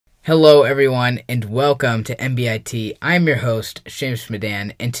Hello everyone and welcome to MBIT. I'm your host, James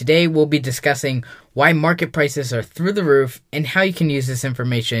Madan, and today we'll be discussing why market prices are through the roof and how you can use this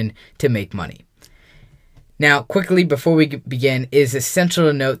information to make money. Now, quickly before we begin, it is essential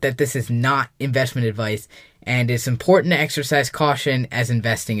to note that this is not investment advice and it's important to exercise caution as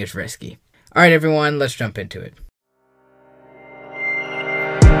investing is risky. Alright everyone, let's jump into it.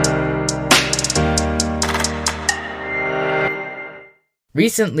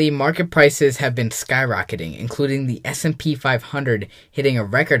 Recently, market prices have been skyrocketing, including the S&P 500 hitting a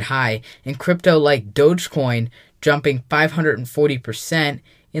record high and crypto like Dogecoin jumping 540%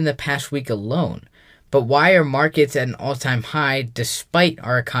 in the past week alone. But why are markets at an all-time high despite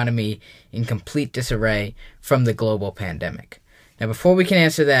our economy in complete disarray from the global pandemic? Now, before we can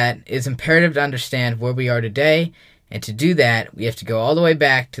answer that, it is imperative to understand where we are today, and to do that, we have to go all the way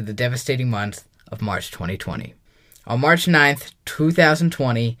back to the devastating month of March 2020. On March 9th,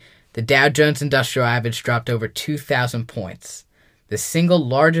 2020, the Dow Jones Industrial Average dropped over 2,000 points, the single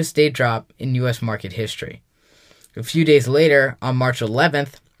largest day drop in U.S. market history. A few days later, on March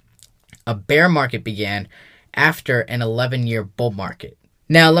 11th, a bear market began after an 11-year bull market.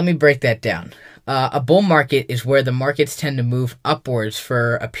 Now, let me break that down. A bull market is where the markets tend to move upwards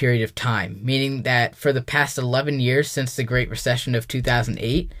for a period of time, meaning that for the past 11 years since the Great Recession of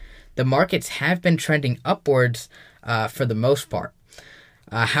 2008, the markets have been trending upwards for the most part.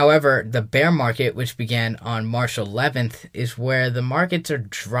 However, the bear market, which began on March 11th, is where the markets are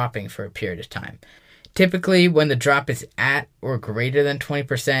dropping for a period of time. Typically, when the drop is at or greater than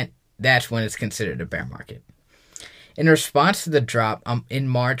 20%, that's when it's considered a bear market. In response to the drop, in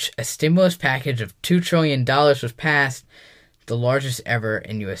March, a stimulus package of $2 trillion was passed, the largest ever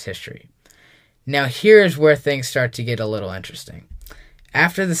in U.S. history. Now, here is where things start to get a little interesting.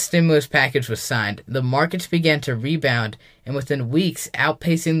 After the stimulus package was signed, the markets began to rebound and within weeks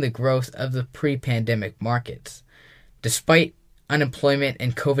outpacing the growth of the pre-pandemic markets. Despite unemployment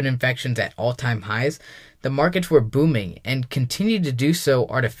and COVID infections at all-time highs, the markets were booming and continued to do so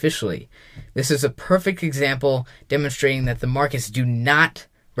artificially. This is a perfect example demonstrating that the markets do not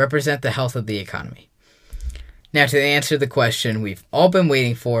represent the health of the economy. Now, to answer the question we've all been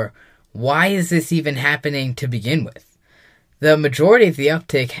waiting for, why is this even happening to begin with? The majority of the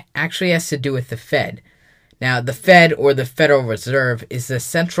uptick actually has to do with the Fed. Now, the Fed, or the Federal Reserve, is the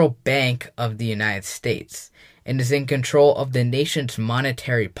central bank of the United States and is in control of the nation's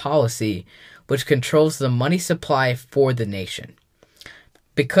monetary policy, which controls the money supply for the nation.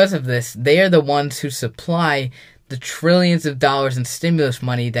 Because of this, they are the ones who supply the trillions of dollars in stimulus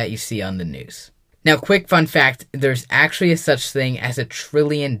money that you see on the news. Now, quick fun fact, there's actually a such thing as a $1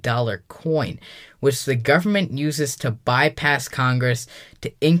 trillion coin, which the government uses to bypass Congress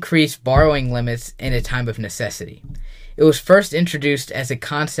to increase borrowing limits in a time of necessity. It was first introduced as a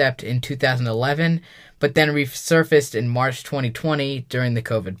concept in 2011, but then resurfaced in March 2020 during the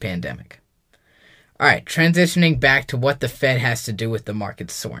COVID pandemic. Alright, transitioning back to what the Fed has to do with the market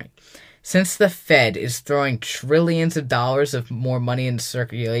soaring. Since the Fed is throwing trillions of dollars of more money into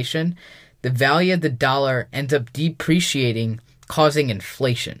circulation, the value of the dollar ends up depreciating, causing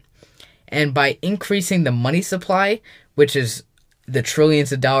inflation. And by increasing the money supply, which is the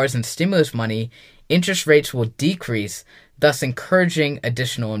trillions of dollars in stimulus money, interest rates will decrease, thus encouraging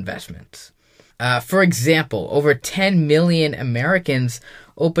additional investments. For example, over 10 million Americans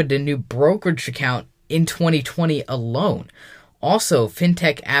opened a new brokerage account in 2020 alone. Also,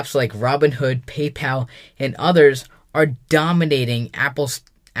 fintech apps like Robinhood, PayPal, and others are dominating Apple's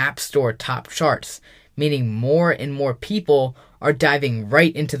App Store top charts, meaning more and more people are diving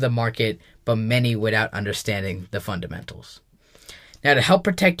right into the market, but many without understanding the fundamentals. Now, to help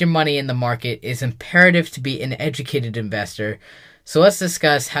protect your money in the market, it is imperative to be an educated investor, so let's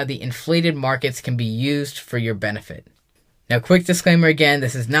discuss how the inflated markets can be used for your benefit. Now, quick disclaimer again,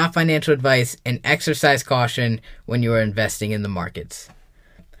 this is not financial advice and exercise caution when you are investing in the markets.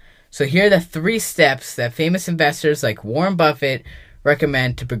 So here are the 3 steps that famous investors like Warren Buffett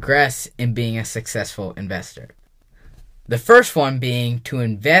recommend to progress in being a successful investor. The first one being to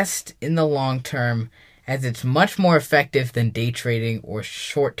invest in the long term, as it's much more effective than day trading or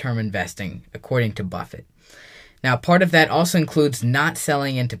short-term investing, according to Buffett. Now, part of that also includes not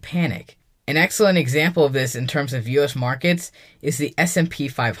selling into panic. An excellent example of this in terms of U.S. markets is the S&P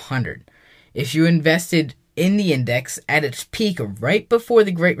 500. If you invested in the index at its peak right before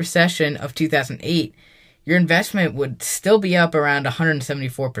the Great Recession of 2008, your investment would still be up around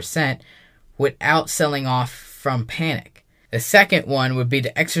 174% without selling off from panic. The second one would be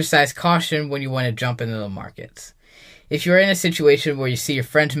to exercise caution when you want to jump into the markets. If you're in a situation where you see your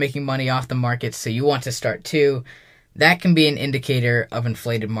friends making money off the markets, so you want to start too, That can be an indicator of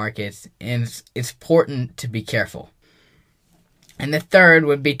inflated markets, and it's important to be careful. And the third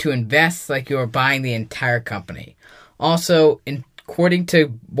would be to invest like you are buying the entire company. Also, according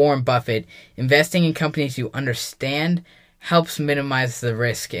to Warren Buffett, investing in companies you understand helps minimize the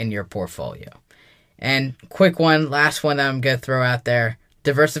risk in your portfolio. And last one that I'm going to throw out there,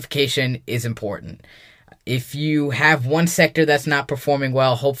 diversification is important. If you have one sector that's not performing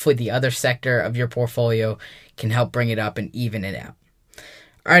well, hopefully the other sector of your portfolio can help bring it up and even it out.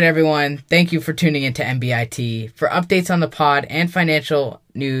 All right, everyone. Thank you for tuning into MBIT. For updates on the pod and financial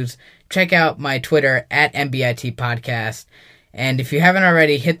news, check out my Twitter at MBIT Podcast. And if you haven't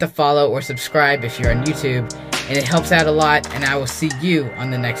already, hit the follow or subscribe if you're on YouTube. And it helps out a lot. And I will see you on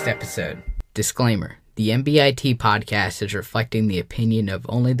the next episode. Disclaimer. The MBIT Podcast is reflecting the opinion of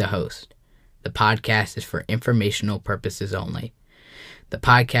only the host. The podcast is for informational purposes only. The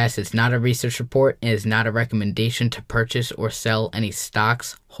podcast is not a research report and is not a recommendation to purchase or sell any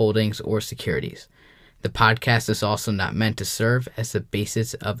stocks, holdings, or securities. The podcast is also not meant to serve as the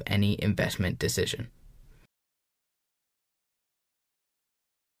basis of any investment decision.